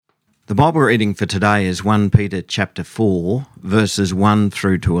The Bible reading for today is 1 Peter chapter 4, verses 1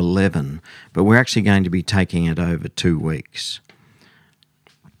 through to 11, but we're actually going to be taking it over 2 weeks.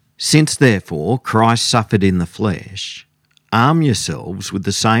 Since therefore Christ suffered in the flesh, arm yourselves with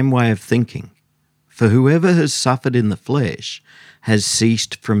the same way of thinking. For whoever has suffered in the flesh has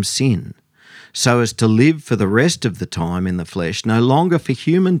ceased from sin, so as to live for the rest of the time in the flesh, no longer for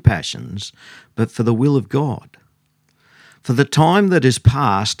human passions, but for the will of God. For the time that is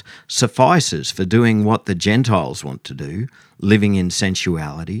past suffices for doing what the Gentiles want to do, living in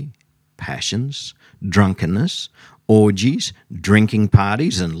sensuality, passions, drunkenness, orgies, drinking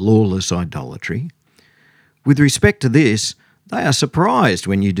parties, and lawless idolatry. With respect to this, they are surprised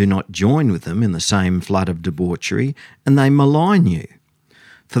when you do not join with them in the same flood of debauchery, and they malign you.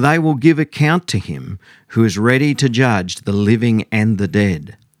 For they will give account to him who is ready to judge the living and the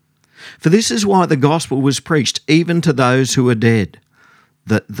dead. For this is why the gospel was preached even to those who are dead,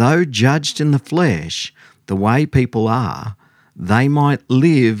 that though judged in the flesh the way people are, they might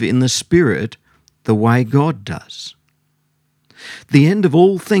live in the spirit the way God does. The end of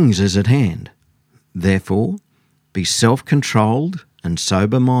all things is at hand. Therefore, be self-controlled and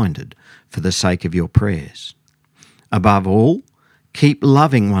sober-minded for the sake of your prayers. Above all, keep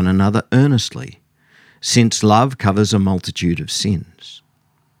loving one another earnestly, since love covers a multitude of sins.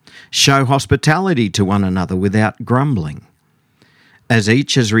 Show hospitality to one another without grumbling. As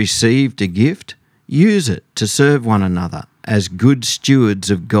each has received a gift, use it to serve one another as good stewards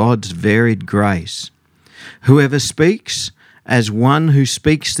of God's varied grace. Whoever speaks, as one who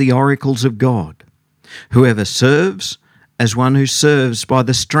speaks the oracles of God. Whoever serves, as one who serves by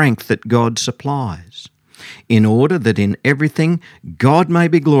the strength that God supplies, in order that in everything God may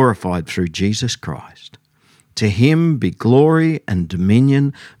be glorified through Jesus Christ. To him be glory and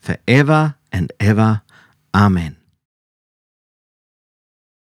dominion forever and ever. Amen.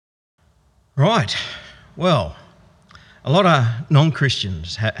 Right. Well, a lot of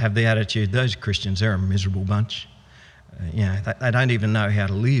non-Christians have the attitude, those Christians, they're a miserable bunch. They don't even know how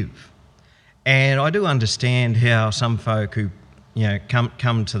to live. And I do understand how some folk who,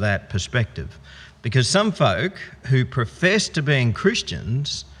 come to that perspective. Because some folk who profess to being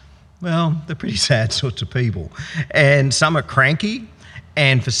Christians, well, they're pretty sad sorts of people. And some are cranky,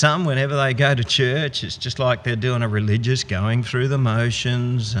 and for some, whenever they go to church, it's just like they're doing a religious, going through the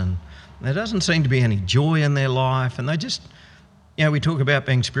motions, and there doesn't seem to be any joy in their life, and they just, we talk about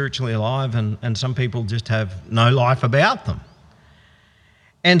being spiritually alive, and some people just have no life about them.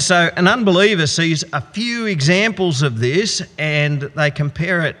 And so an unbeliever sees a few examples of this, and they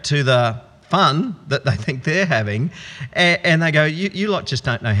compare it to the fun that they think they're having, and they go, you lot just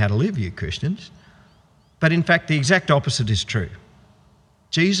don't know how to live, you Christians. But in fact, the exact opposite is true.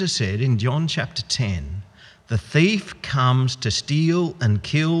 Jesus said in John chapter 10, the thief comes to steal and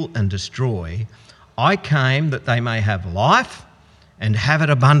kill and destroy. I came that they may have life and have it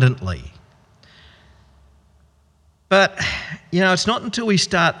abundantly. But, it's not until we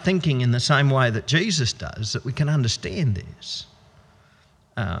start thinking in the same way that Jesus does that we can understand this.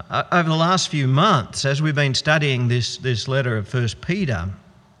 Over the last few months, as we've been studying this letter of 1 Peter,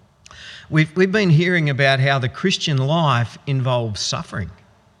 we've been hearing about how the Christian life involves suffering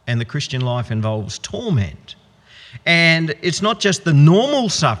and the Christian life involves torment. And it's not just the normal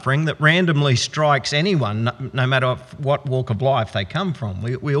suffering that randomly strikes anyone, no matter what walk of life they come from.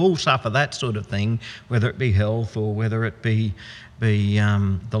 We all suffer that sort of thing, whether it be health or whether it be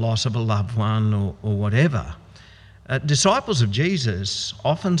the loss of a loved one or whatever. Disciples of Jesus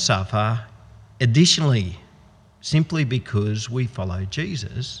often suffer additionally simply because we follow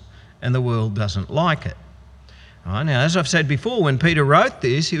Jesus and the world doesn't like it. Right, now, as I've said before, when Peter wrote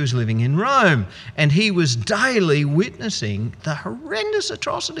this, he was living in Rome and he was daily witnessing the horrendous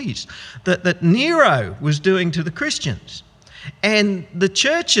atrocities that Nero was doing to the Christians. And the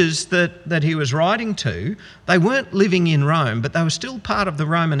churches that he was writing to, they weren't living in Rome, but they were still part of the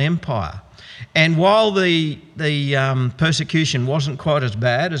Roman Empire. And while the persecution wasn't quite as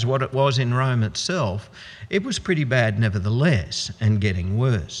bad as what it was in Rome itself, it was pretty bad nevertheless and getting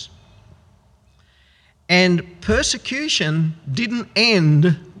worse. And persecution didn't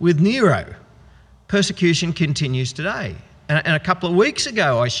end with Nero. Persecution continues today. And a couple of weeks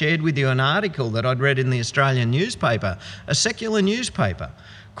ago, I shared with you an article that I'd read in the Australian newspaper, a secular newspaper,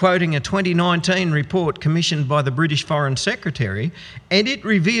 quoting a 2019 report commissioned by the British Foreign Secretary, and it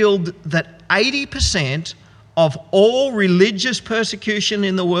revealed that 80% of all religious persecution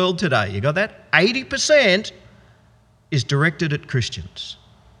in the world today, you got that? 80% is directed at Christians.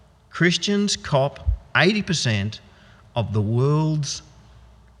 Christians cop 80% of the world's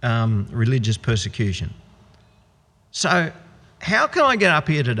religious persecution. So how can I get up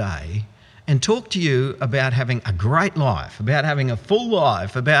here today and talk to you about having a great life, about having a full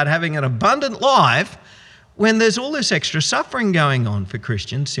life, about having an abundant life, when there's all this extra suffering going on for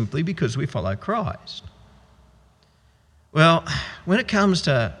Christians simply because we follow Christ? Well, when it comes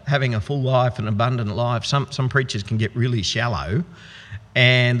to having a full life, an abundant life, some preachers can get really shallow,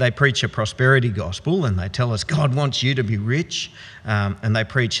 and they preach a prosperity gospel, and they tell us God wants you to be rich, and they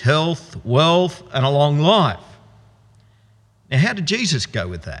preach health, wealth, and a long life. Now, how did Jesus go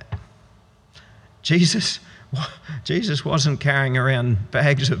with that? Jesus wasn't carrying around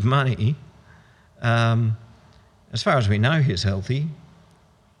bags of money. As far as we know, he was healthy,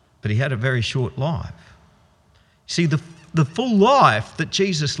 but he had a very short life. See, the full life that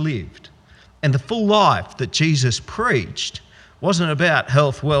Jesus lived and the full life that Jesus preached wasn't about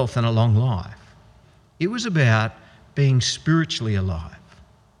health, wealth, and a long life. It was about being spiritually alive.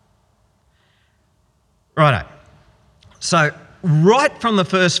 Righto. So, right from the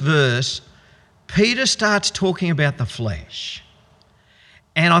first verse, Peter starts talking about the flesh.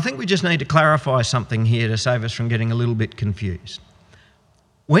 And I think we just need to clarify something here to save us from getting a little bit confused.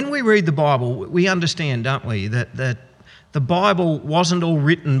 When we read the Bible, we understand, don't we, that the Bible wasn't all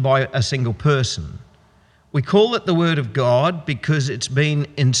written by a single person. We call it the Word of God because it's been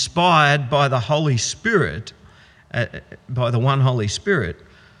inspired by the Holy Spirit, by the one Holy Spirit.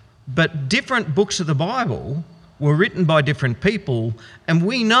 But different books of the Bible were written by different people, and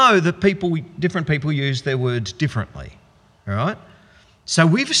we know that different people use their words differently, all right? So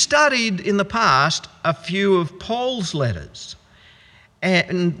we've studied in the past a few of Paul's letters.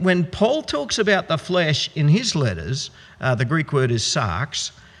 And when Paul talks about the flesh in his letters, the Greek word is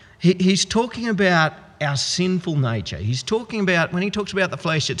sarx, he's talking about our sinful nature. He's talking about, when he talks about the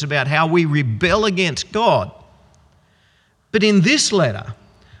flesh, it's about how we rebel against God. But in this letter,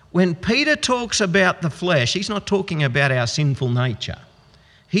 when Peter talks about the flesh, he's not talking about our sinful nature.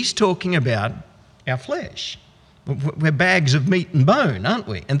 He's talking about our flesh. We're bags of meat and bone, aren't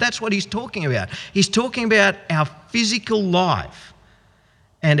we? And that's what he's talking about. He's talking about our physical life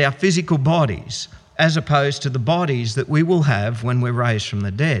and our physical bodies, as opposed to the bodies that we will have when we're raised from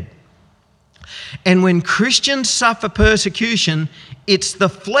the dead. And when Christians suffer persecution, it's the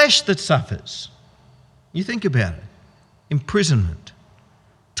flesh that suffers. You think about it. Imprisonment,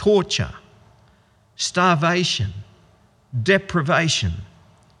 torture, starvation, deprivation,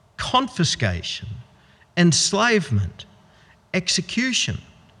 confiscation, enslavement, execution.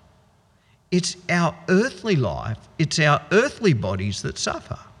 It's our earthly life, it's our earthly bodies that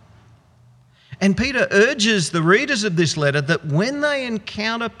suffer. And Peter urges the readers of this letter that when they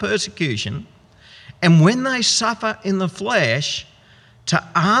encounter persecution and when they suffer in the flesh, to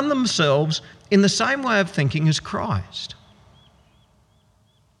arm themselves in the same way of thinking as Christ.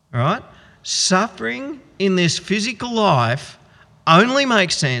 All right? Suffering in this physical life only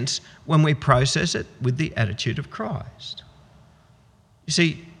makes sense when we process it with the attitude of Christ. You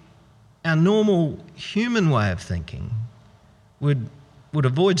see, our normal human way of thinking would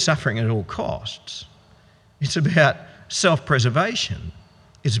avoid suffering at all costs. It's about self-preservation.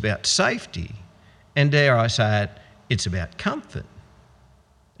 It's about safety. And dare I say it, it's about comfort.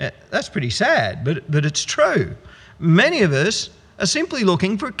 That's pretty sad, but it's true. Many of us are simply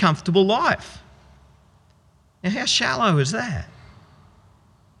looking for a comfortable life. Now, how shallow is that?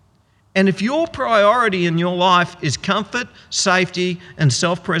 And if your priority in your life is comfort, safety, and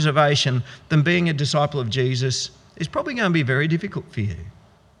self-preservation, then being a disciple of Jesus is probably going to be very difficult for you.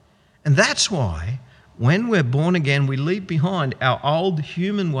 And that's why when we're born again, we leave behind our old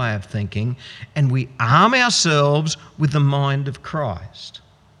human way of thinking and we arm ourselves with the mind of Christ.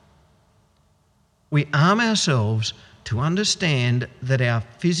 We arm ourselves to understand that our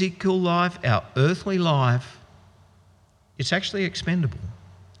physical life, our earthly life, it's actually expendable.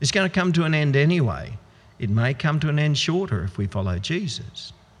 It's going to come to an end anyway. It may come to an end shorter if we follow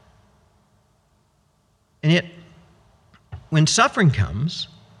Jesus. And yet, when suffering comes,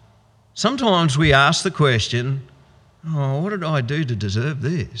 sometimes we ask the question, what did I do to deserve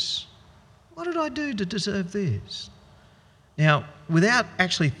this? What did I do to deserve this? Now, without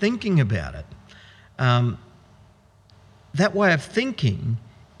actually thinking about it, that way of thinking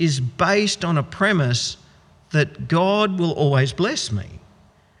is based on a premise that God will always bless me.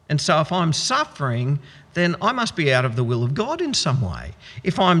 And so if I'm suffering, then I must be out of the will of God in some way.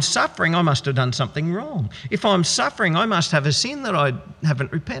 If I'm suffering, I must have done something wrong. If I'm suffering, I must have a sin that I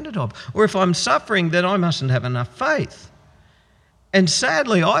haven't repented of. Or if I'm suffering, then I mustn't have enough faith. And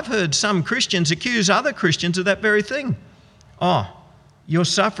sadly, I've heard some Christians accuse other Christians of that very thing. Oh, you're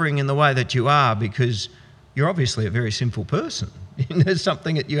suffering in the way that you are because you're obviously a very sinful person. There's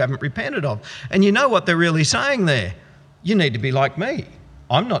something that you haven't repented of. And you know what they're really saying there? You need to be like me.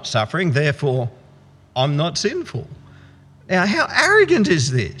 I'm not suffering, therefore I'm not sinful. Now, how arrogant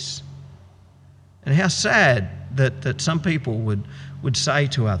is this? And how sad that some people would say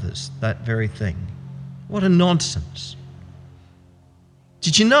to others that very thing. What a nonsense.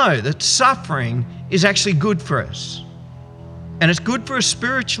 Did you know that suffering is actually good for us? And it's good for us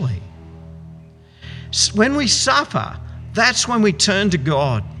spiritually. When we suffer, that's when we turn to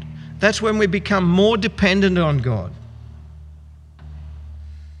God. That's when we become more dependent on God.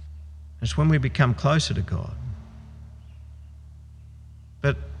 It's when we become closer to God.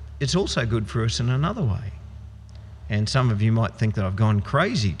 But it's also good for us in another way. And some of you might think that I've gone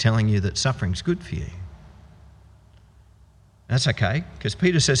crazy telling you that suffering's good for you. That's okay, because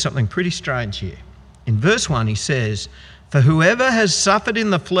Peter says something pretty strange here. In verse 1 he says, "For whoever has suffered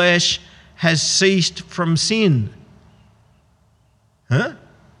in the flesh has ceased from sin." Huh?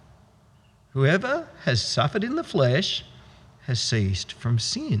 Whoever has suffered in the flesh has ceased from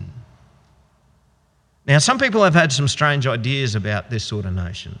sin. Now, some people have had some strange ideas about this sort of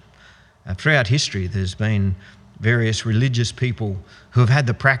notion. Throughout history, there's been various religious people who have had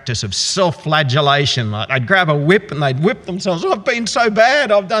the practice of self-flagellation. Like they'd grab a whip and they'd whip themselves. "I've been so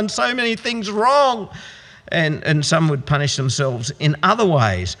bad, I've done so many things wrong." And some would punish themselves in other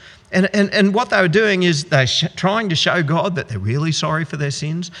ways. And what they were doing is they're trying to show God that they're really sorry for their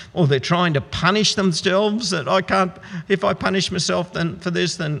sins, or they're trying to punish themselves, that if I punish myself then for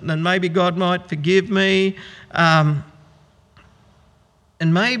this, then maybe God might forgive me. And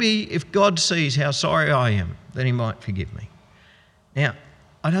maybe if God sees how sorry I am, then he might forgive me. Now,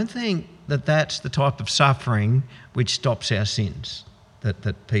 I don't think that that's the type of suffering which stops our sins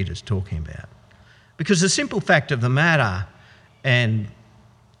that Peter's talking about. Because the simple fact of the matter, and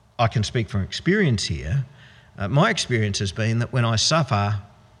I can speak from experience here, my experience has been that when I suffer,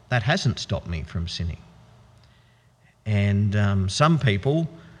 that hasn't stopped me from sinning. And some people,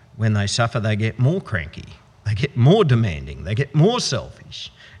 when they suffer, they get more cranky, they get more demanding, they get more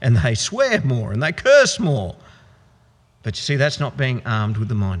selfish, and they swear more and they curse more. But you see, that's not being armed with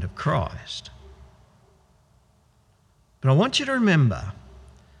the mind of Christ. But I want you to remember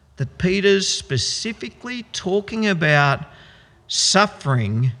that Peter's specifically talking about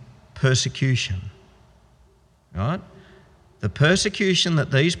suffering persecution, right? The persecution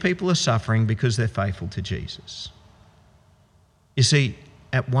that these people are suffering because they're faithful to Jesus. You see,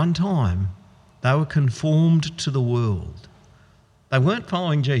 at one time, they were conformed to the world. They weren't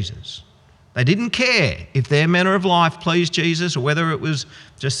following Jesus. They didn't care if their manner of life pleased Jesus or whether it was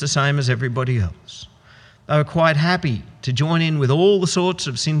just the same as everybody else. They were quite happy to join in with all the sorts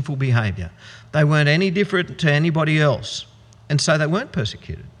of sinful behaviour. They weren't any different to anybody else. And so they weren't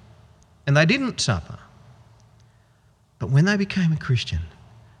persecuted. And they didn't suffer. But when they became a Christian,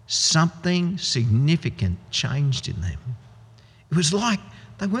 something significant changed in them. It was like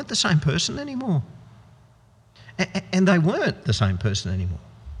they weren't the same person anymore. And they weren't the same person anymore.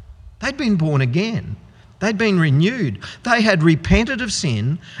 They'd been born again. They'd been renewed. They had repented of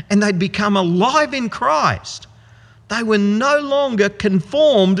sin and they'd become alive in Christ. They were no longer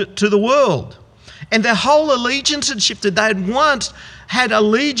conformed to the world. And their whole allegiance had shifted. They had once had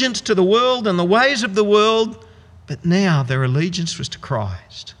allegiance to the world and the ways of the world, but now their allegiance was to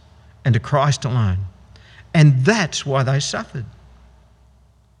Christ and to Christ alone. And that's why they suffered.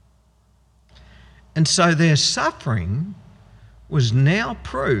 And so their suffering was now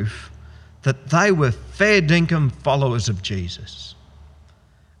proof that they were fair dinkum followers of Jesus.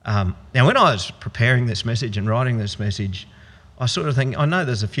 Now, when I was preparing this message and writing this message, I sort of think, I know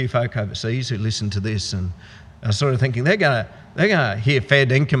there's a few folk overseas who listen to this, and I was sort of thinking they're gonna hear fair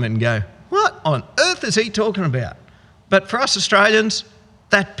dinkum and go, "What on earth is he talking about?" But for us Australians,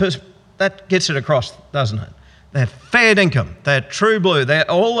 that gets it across, doesn't it? They're fair dinkum. They're true blue. They're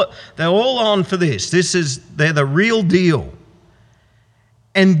all on for this. They're the real deal.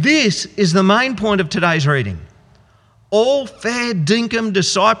 And this is the main point of today's reading. All fair dinkum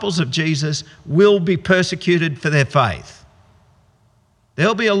disciples of Jesus will be persecuted for their faith.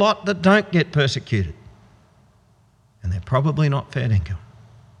 There'll be a lot that don't get persecuted. And they're probably not fair dinkum.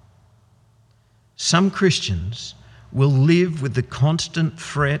 Some Christians will live with the constant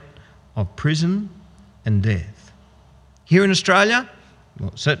threat of prison and death. Here in Australia,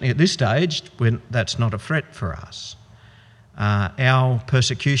 well, certainly at this stage, that's not a threat for us. Our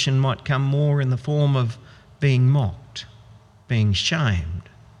persecution might come more in the form of being mocked, being shamed.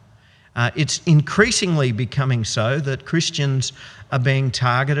 It's increasingly becoming so that Christians are being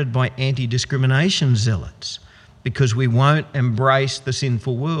targeted by anti-discrimination zealots because we won't embrace the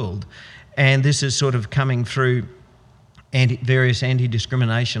sinful world. And this is sort of coming through various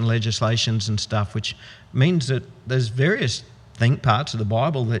anti-discrimination legislations and stuff, which means that there's various parts of the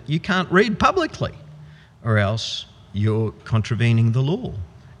Bible that you can't read publicly, or else you're contravening the law.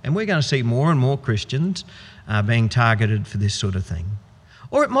 And we're going to see more and more Christians being targeted for this sort of thing.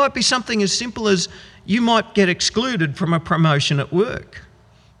 Or it might be something as simple as you might get excluded from a promotion at work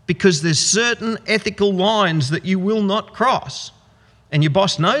because there's certain ethical lines that you will not cross, and your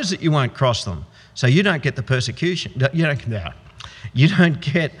boss knows that you won't cross them, so you don't get the persecution. You don't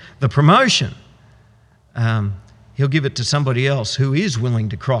get the promotion. He'll give it to somebody else who is willing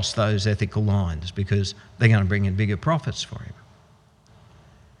to cross those ethical lines because they're going to bring in bigger profits for him.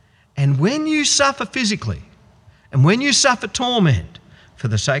 And when you suffer physically, and when you suffer torment for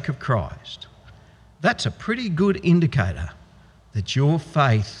the sake of Christ, that's a pretty good indicator that your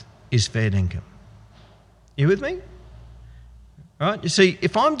faith is fair dinkum. You with me? Right? You see,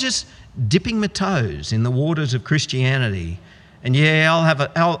 if I'm just dipping my toes in the waters of Christianity, and I'll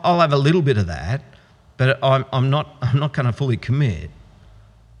have a little bit of that, but I'm not going to fully commit,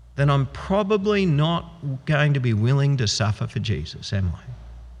 then I'm probably not going to be willing to suffer for Jesus, am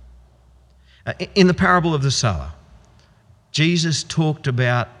I? In the parable of the sower, Jesus talked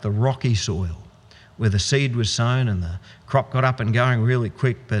about the rocky soil where the seed was sown and the crop got up and going really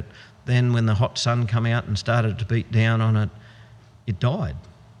quick, but then when the hot sun came out and started to beat down on it, it died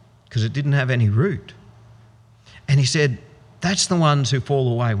because it didn't have any root. And he said, that's the ones who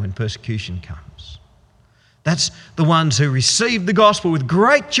fall away when persecution comes. That's the ones who receive the gospel with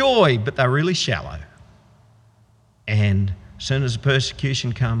great joy, but they're really shallow. And as soon as the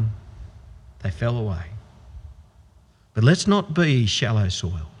persecution come, they fell away. But let's not be shallow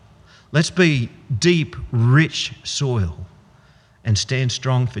soil. Let's be deep, rich soil and stand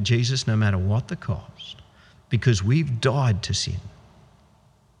strong for Jesus no matter what the cost, because we've died to sin.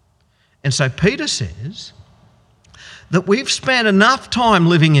 And so Peter says that we've spent enough time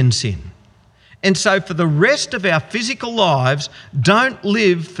living in sin. And so for the rest of our physical lives, don't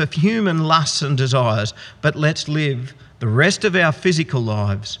live for human lusts and desires, but let's live the rest of our physical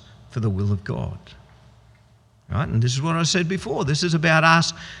lives for the will of God. Right? And this is what I said before. This is about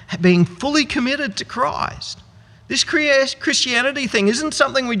us being fully committed to Christ. This Christianity thing isn't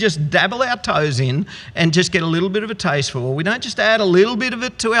something we just dabble our toes in and just get a little bit of a taste for. We don't just add a little bit of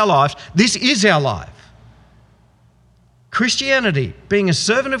it to our lives. This is our life. Christianity, being a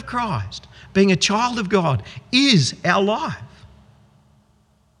servant of Christ, being a child of God, is our life.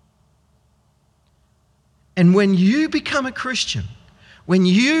 And when you become a Christian, when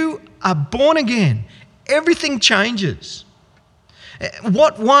you are born again, everything changes.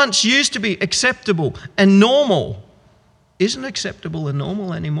 What once used to be acceptable and normal isn't acceptable and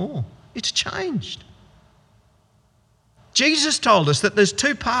normal anymore. It's changed. Jesus told us that there's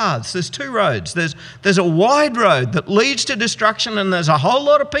two paths, there's two roads. There's a wide road that leads to destruction, and there's a whole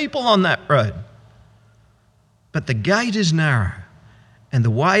lot of people on that road. But the gate is narrow and the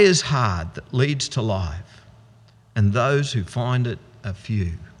way is hard that leads to life, and those who find it are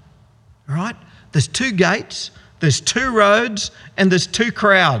few. All right? There's two gates, there's two roads, and there's two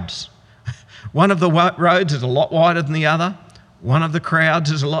crowds. One of the roads is a lot wider than the other. One of the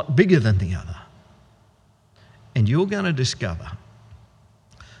crowds is a lot bigger than the other. And you're going to discover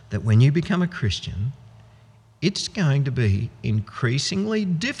that when you become a Christian, it's going to be increasingly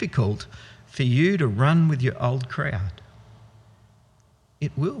difficult for you to run with your old crowd.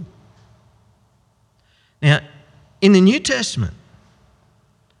 It will. Now, in the New Testament,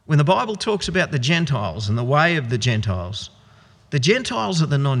 when the Bible talks about the Gentiles and the way of the Gentiles are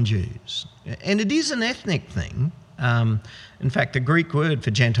the non-Jews. And it is an ethnic thing. In fact, the Greek word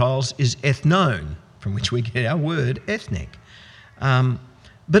for Gentiles is ethnon, from which we get our word ethnic.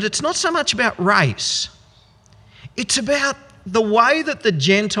 But it's not so much about race. It's about the way that the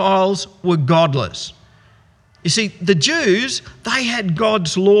Gentiles were godless. You see, the Jews, they had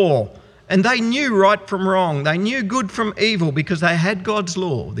God's law, and they knew right from wrong. They knew good from evil because they had God's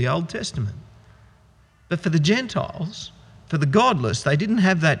law, the Old Testament. But for the Gentiles, for the godless, they didn't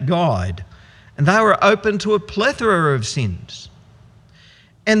have that guide, and they were open to a plethora of sins.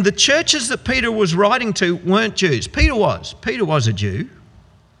 And the churches that Peter was writing to weren't Jews. Peter was a Jew,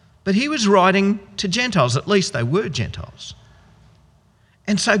 but he was writing to Gentiles. At least they were Gentiles.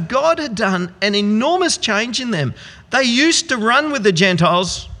 And so God had done an enormous change in them. They used to run with the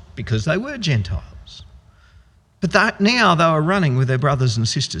Gentiles because they were Gentiles. But now they were running with their brothers and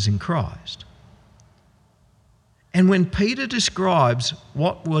sisters in Christ. And when Peter describes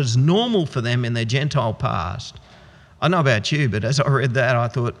what was normal for them in their Gentile past, I don't know about you, but as I read that, I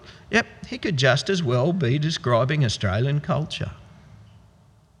thought, yep, he could just as well be describing Australian culture.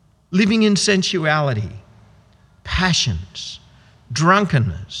 Living in sensuality, passions,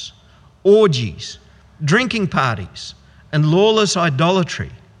 drunkenness, orgies, drinking parties, and lawless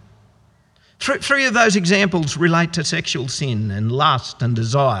idolatry. Three of those examples relate to sexual sin and lust and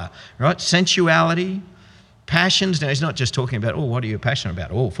desire, right? Sensuality, passions. Now, he's not just talking about, what are you passionate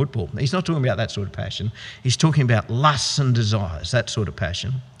about? Football. He's not talking about that sort of passion. He's talking about lusts and desires, that sort of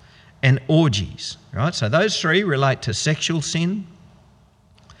passion, and orgies, right? So those three relate to sexual sin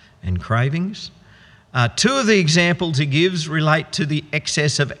and cravings. Two of the examples he gives relate to the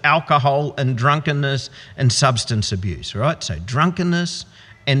excess of alcohol and drunkenness and substance abuse, right? So drunkenness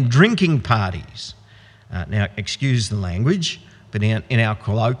and drinking parties. Now, excuse the language, but in our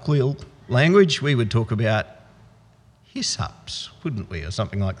colloquial language, we would talk about hiss-ups, wouldn't we, or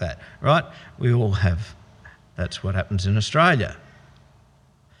something like that, right? We all have, that's what happens in Australia.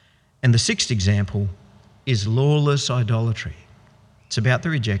 And the sixth example is lawless idolatry. It's about the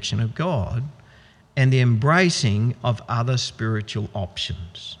rejection of God and the embracing of other spiritual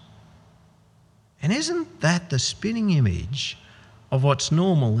options. And isn't that the spinning image of what's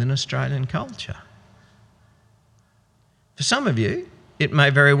normal in Australian culture? For some of you, it may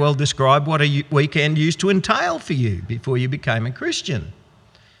very well describe what a weekend used to entail for you before you became a Christian.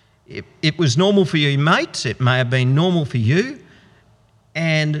 It was normal for your mates, it may have been normal for you,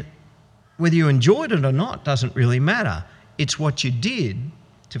 and whether you enjoyed it or not doesn't really matter. It's what you did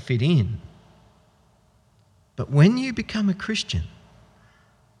to fit in. But when you become a Christian,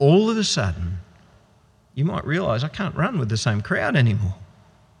 all of a sudden, you might realise I can't run with the same crowd anymore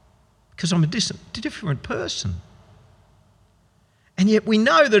because I'm a different person. And yet we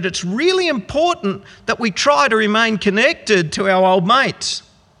know that it's really important that we try to remain connected to our old mates,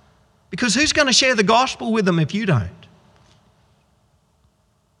 because who's going to share the gospel with them if you don't?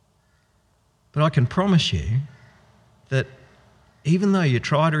 But I can promise you that even though you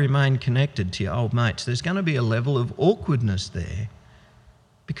try to remain connected to your old mates, there's going to be a level of awkwardness there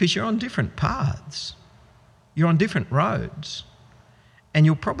because you're on different paths. You're on different roads. And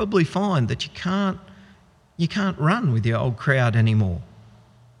you'll probably find that you can't run with your old crowd anymore.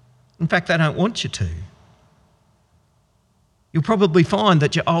 In fact, they don't want you to. You'll probably find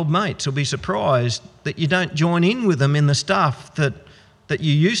that your old mates will be surprised that you don't join in with them in the stuff that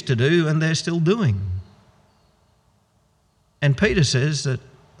you used to do and they're still doing. And Peter says that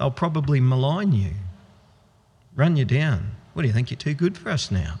they'll probably malign you, run you down. What do you think? You're too good for us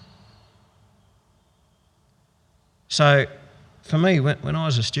now. So for me, when I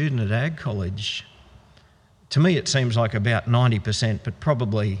was a student at Ag College, to me it seems like about 90%, but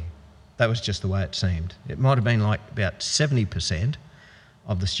probably that was just the way it seemed. It might have been like about 70%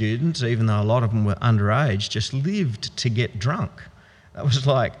 of the students, even though a lot of them were underage, just lived to get drunk. That was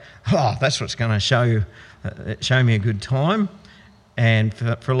like, that's what's going to show me a good time. And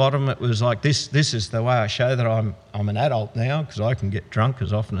for a lot of them, it was like, this is the way I show that I'm an adult now, because I can get drunk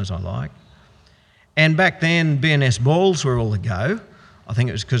as often as I like. And back then, BNS balls were all a go. I think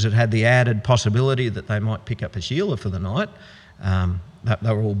it was because it had the added possibility that they might pick up a Sheila for the night.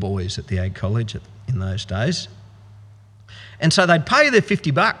 They were all boys at the Ag College in those days. And so they'd pay their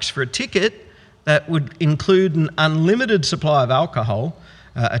 $50 for a ticket that would include an unlimited supply of alcohol.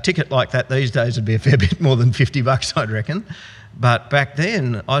 A ticket like that these days would be a fair bit more than $50, I'd reckon. But back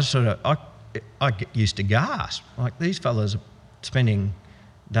then, I used to gasp. Like, these fellas are spending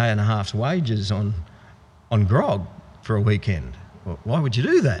day and a half's wages on grog for a weekend. Well, why would you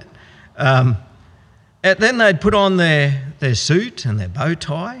do that? And then they'd put on their suit and their bow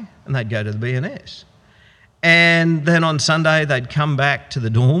tie and they'd go to the BNS. And then on Sunday, they'd come back to the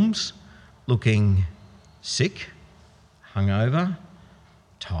dorms looking sick, hungover,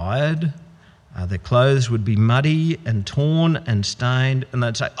 tired. Their clothes would be muddy and torn and stained, and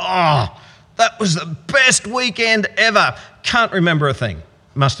they'd say, that was the best weekend ever. Can't remember a thing.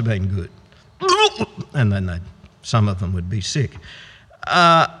 Must have been good. And then some of them would be sick.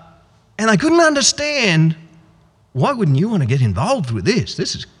 And I couldn't understand, why wouldn't you want to get involved with this?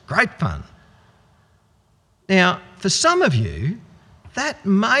 This is great fun. Now, for some of you, that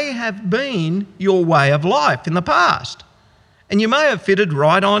may have been your way of life in the past, and you may have fitted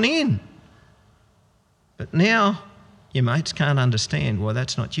right on in. But now your mates can't understand why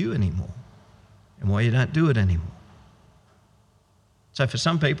that's not you anymore and why you don't do it anymore. So for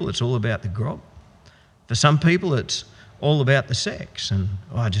some people, it's all about the grog. For some people, it's all about the sex and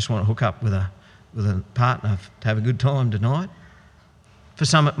I just want to hook up with a partner to have a good time tonight. For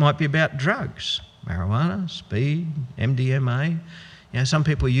some, it might be about drugs, marijuana, speed, MDMA. Some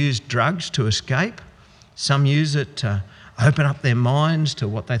people use drugs to escape. Some use it to open up their minds to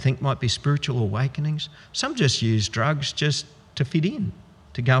what they think might be spiritual awakenings. Some just use drugs just to fit in,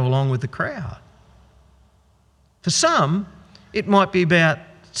 to go along with the crowd. For some, it might be about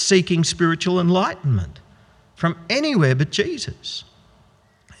seeking spiritual enlightenment from anywhere but Jesus.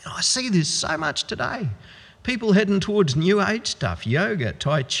 I see this so much today. People heading towards New Age stuff, yoga,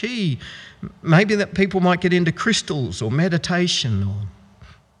 Tai Chi. Maybe that people might get into crystals or meditation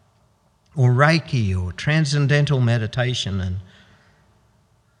or Reiki or transcendental meditation.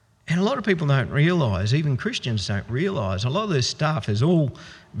 And a lot of people don't realise, even Christians don't realise, a lot of this stuff is all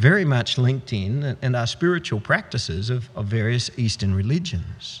very much linked in and are spiritual practices of various Eastern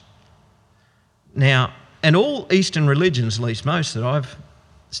religions. Now, and all Eastern religions, at least most that I've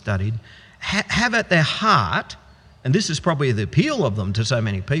studied, have at their heart, and this is probably the appeal of them to so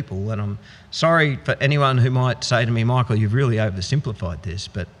many people, and I'm sorry for anyone who might say to me, Michael, you've really oversimplified this,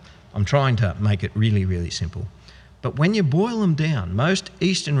 but I'm trying to make it really, really simple. But when you boil them down, most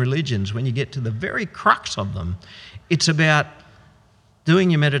Eastern religions, when you get to the very crux of them, it's about doing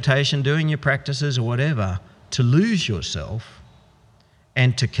your meditation, doing your practices or whatever, to lose yourself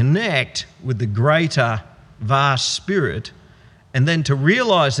and to connect with the greater, vast spirit, and then to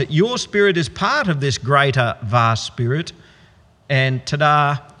realise that your spirit is part of this greater, vast spirit, and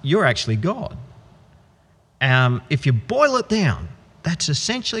ta-da, you're actually God. If you boil it down, that's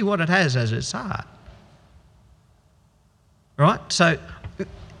essentially what it has as its heart. Right? So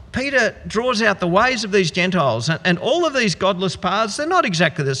Peter draws out the ways of these Gentiles, and all of these godless paths, they're not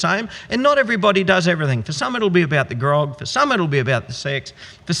exactly the same, and not everybody does everything. For some it'll be about the grog, for some it'll be about the sex,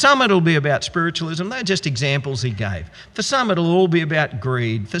 for some it'll be about spiritualism. They're just examples he gave. For some it'll all be about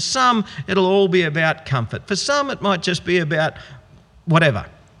greed, for some it'll all be about comfort, for some it might just be about whatever.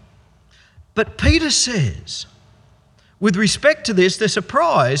 But Peter says, with respect to this, they're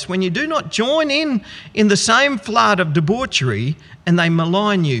surprised when you do not join in the same flood of debauchery and they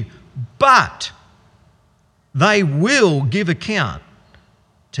malign you, but they will give account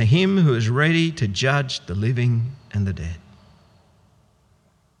to him who is ready to judge the living and the dead.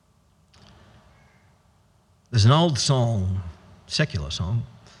 There's an old song, secular song,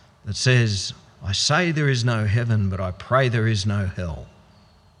 that says, I say there is no heaven, but I pray there is no hell.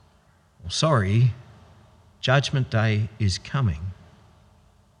 Well, sorry, Judgment Day is coming.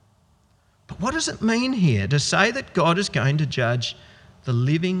 But what does it mean here to say that God is going to judge the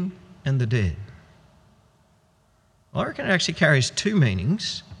living and the dead? Well, I reckon it actually carries two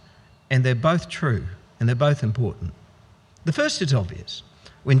meanings, and they're both true, and they're both important. The first is obvious.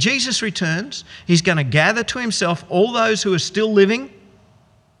 When Jesus returns, he's going to gather to himself all those who are still living.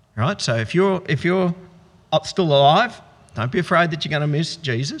 Right? So if you're still alive, don't be afraid that you're going to miss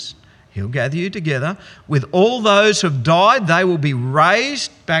Jesus. He'll gather you together. With all those who have died, they will be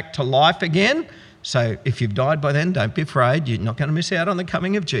raised back to life again. So if you've died by then, don't be afraid. You're not going to miss out on the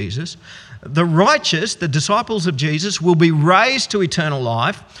coming of Jesus. The righteous, the disciples of Jesus, will be raised to eternal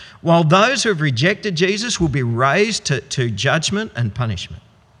life, while those who have rejected Jesus will be raised to judgment and punishment.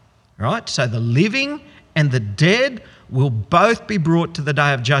 Right? So the living and the dead will both be brought to the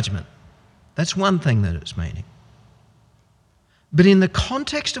day of judgment. That's one thing that it's meaning. But in the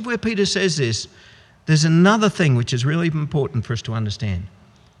context of where Peter says this, there's another thing which is really important for us to understand.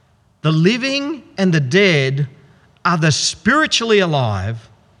 The living and the dead are the spiritually alive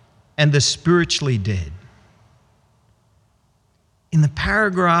and the spiritually dead. In the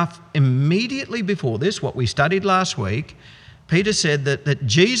paragraph immediately before this, what we studied last week, Peter said that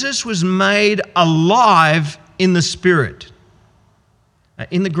Jesus was made alive in the Spirit.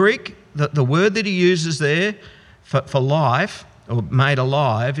 In the Greek, the word that he uses there for life, or made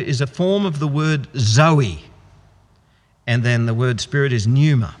alive, is a form of the word Zoe. And then the word spirit is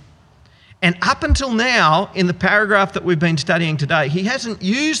pneuma. And up until now, in the paragraph that we've been studying today, he hasn't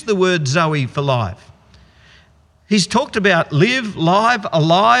used the word Zoe for life. He's talked about live, live,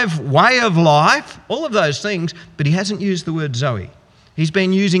 alive, way of life, all of those things, but he hasn't used the word Zoe. He's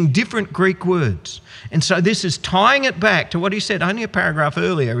been using different Greek words. And so this is tying it back to what he said only a paragraph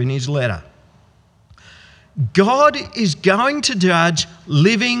earlier in his letter. God is going to judge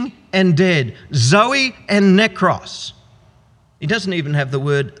living and dead, Zoe and Nekros. He doesn't even have the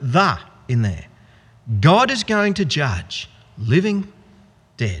word the in there. God is going to judge living,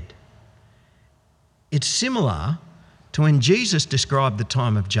 dead. It's similar to when Jesus described the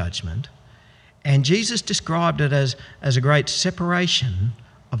time of judgment, and Jesus described it as a great separation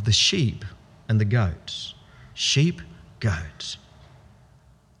of the sheep and the goats. Sheep, goats.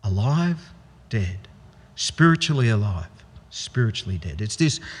 Alive, dead. Spiritually alive, spiritually dead. It's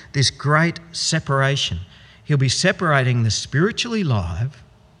this great separation. He'll be separating the spiritually alive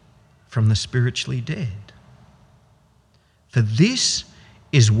from the spiritually dead. For this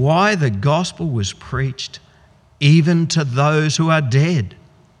is why the gospel was preached even to those who are dead,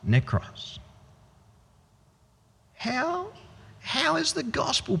 Nekros. how is the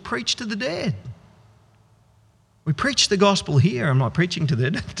gospel preached to the dead? We preach the gospel here. I'm not preaching to the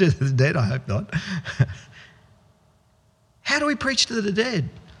dead, I hope not. How do we preach to the dead?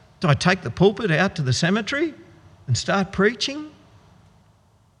 Do I take the pulpit out to the cemetery and start preaching?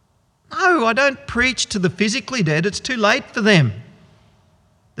 No, I don't preach to the physically dead. It's too late for them.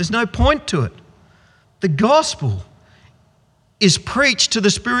 There's no point to it. The gospel is preached to the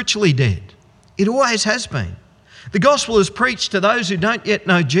spiritually dead. It always has been. The gospel is preached to those who don't yet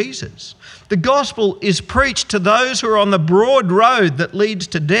know Jesus. The gospel is preached to those who are on the broad road that leads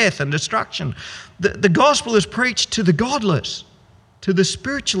to death and destruction. The gospel is preached to the godless, to the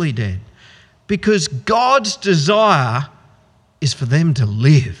spiritually dead, because God's desire is for them to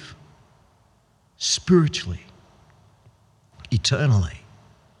live spiritually, eternally.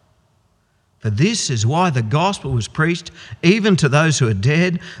 For this is why the gospel was preached even to those who are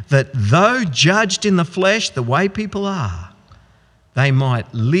dead, that though judged in the flesh the way people are, they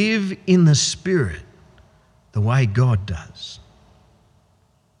might live in the spirit the way God does.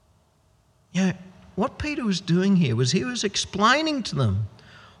 You know, what Peter was doing here was he was explaining to them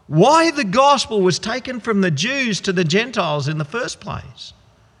why the gospel was taken from the Jews to the Gentiles in the first place.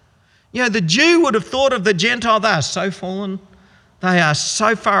 You know, the Jew would have thought of the Gentile, they are so fallen, they are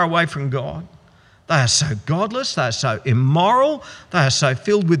so far away from God. They are so godless, they are so immoral, they are so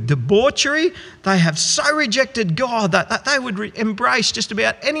filled with debauchery, they have so rejected God that they would embrace just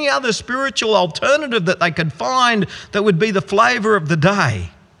about any other spiritual alternative that they could find that would be the flavour of the day.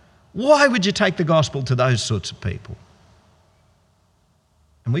 Why would you take the gospel to those sorts of people?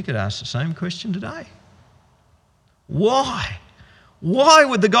 And we could ask the same question today. Why? Why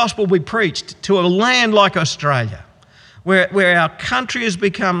would the gospel be preached to a land like Australia, where our country has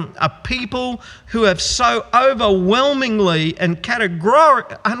become a people who have so overwhelmingly and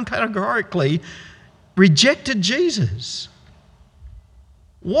uncategorically rejected Jesus?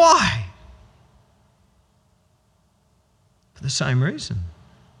 Why? For the same reason.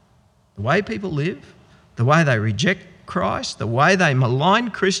 The way people live, the way they reject Christ, the way they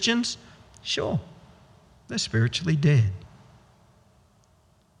malign Christians, sure, they're spiritually dead.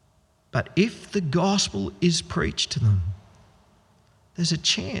 But if the gospel is preached to them, there's a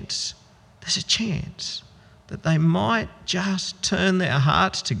chance that they might just turn their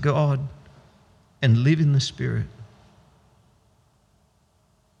hearts to God and live in the Spirit.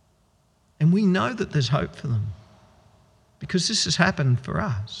 And we know that there's hope for them because this has happened for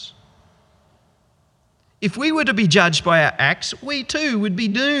us. If we were to be judged by our acts, we too would be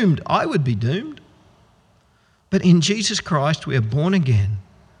doomed. I would be doomed. But in Jesus Christ, we are born again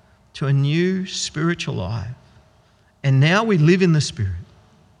to a new spiritual life. And now we live in the Spirit.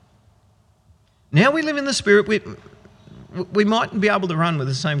 Now we live in the Spirit, we mightn't be able to run with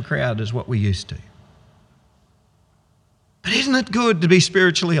the same crowd as what we used to. But isn't it good to be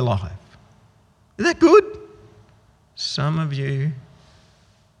spiritually alive? Isn't that good? Some of you...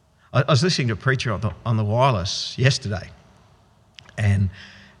 I was listening to a preacher on the wireless yesterday, and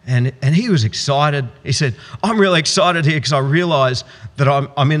he was excited. He said, I'm really excited here because I realise that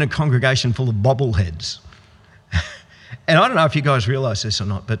I'm in a congregation full of bobbleheads. And I don't know if you guys realise this or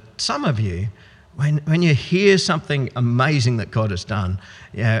not, but some of you, when you hear something amazing that God has done,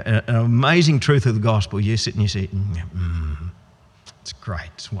 an amazing truth of the gospel, you sit and you say, it's great,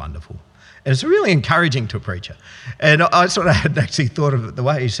 it's wonderful. And it's really encouraging to a preacher. And I sort of hadn't actually thought of it the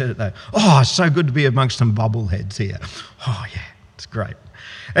way he said it though. Oh, it's so good to be amongst some bobbleheads here. Oh yeah, it's great.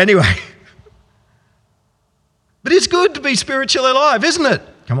 Anyway, but it's good to be spiritually alive, isn't it?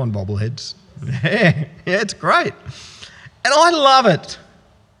 Come on, bobbleheads. Yeah, it's great. And I love it.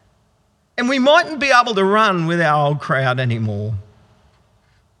 And we mightn't be able to run with our old crowd anymore.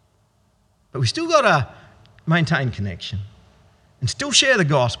 But we still got to maintain connection and still share the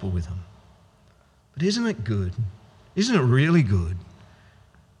gospel with them. But isn't it good? Isn't it really good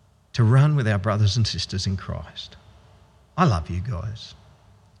to run with our brothers and sisters in Christ? I love you guys.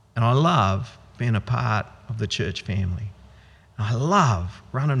 And I love being a part of the church family. And I love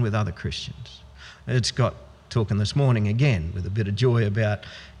running with other Christians. It's got talking this morning again with a bit of joy about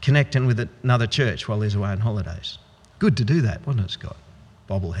connecting with another church while he's away on holidays. Good to do that, wasn't it, Scott?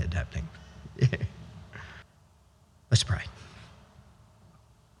 Bobblehead happening. Yeah. Let's pray.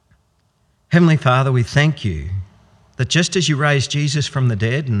 Heavenly Father, we thank you that just as you raised Jesus from the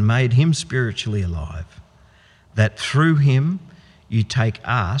dead and made him spiritually alive, that through him you take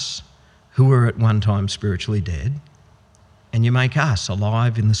us, who were at one time spiritually dead, and you make us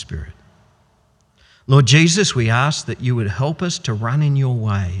alive in the Spirit. Lord Jesus, we ask that you would help us to run in your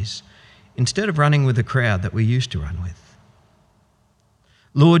ways instead of running with the crowd that we used to run with.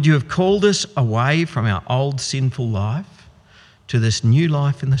 Lord, you have called us away from our old sinful life to this new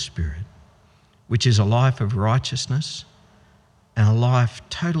life in the Spirit, which is a life of righteousness and a life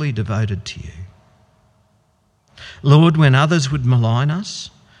totally devoted to you. Lord, when others would malign us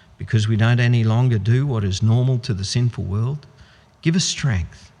because we don't any longer do what is normal to the sinful world, give us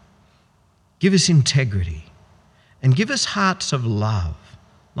strength, give us integrity, and give us hearts of love,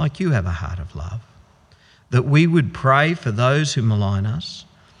 like you have a heart of love, that we would pray for those who malign us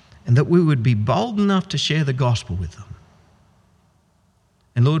and that we would be bold enough to share the gospel with them.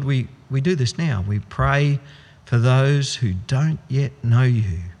 And Lord, we do this now. We pray for those who don't yet know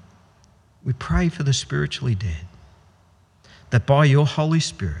you. We pray for the spiritually dead, that by your Holy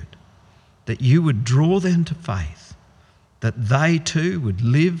Spirit, that you would draw them to faith, that they too would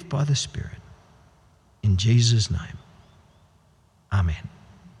live by the Spirit. In Jesus' name, amen.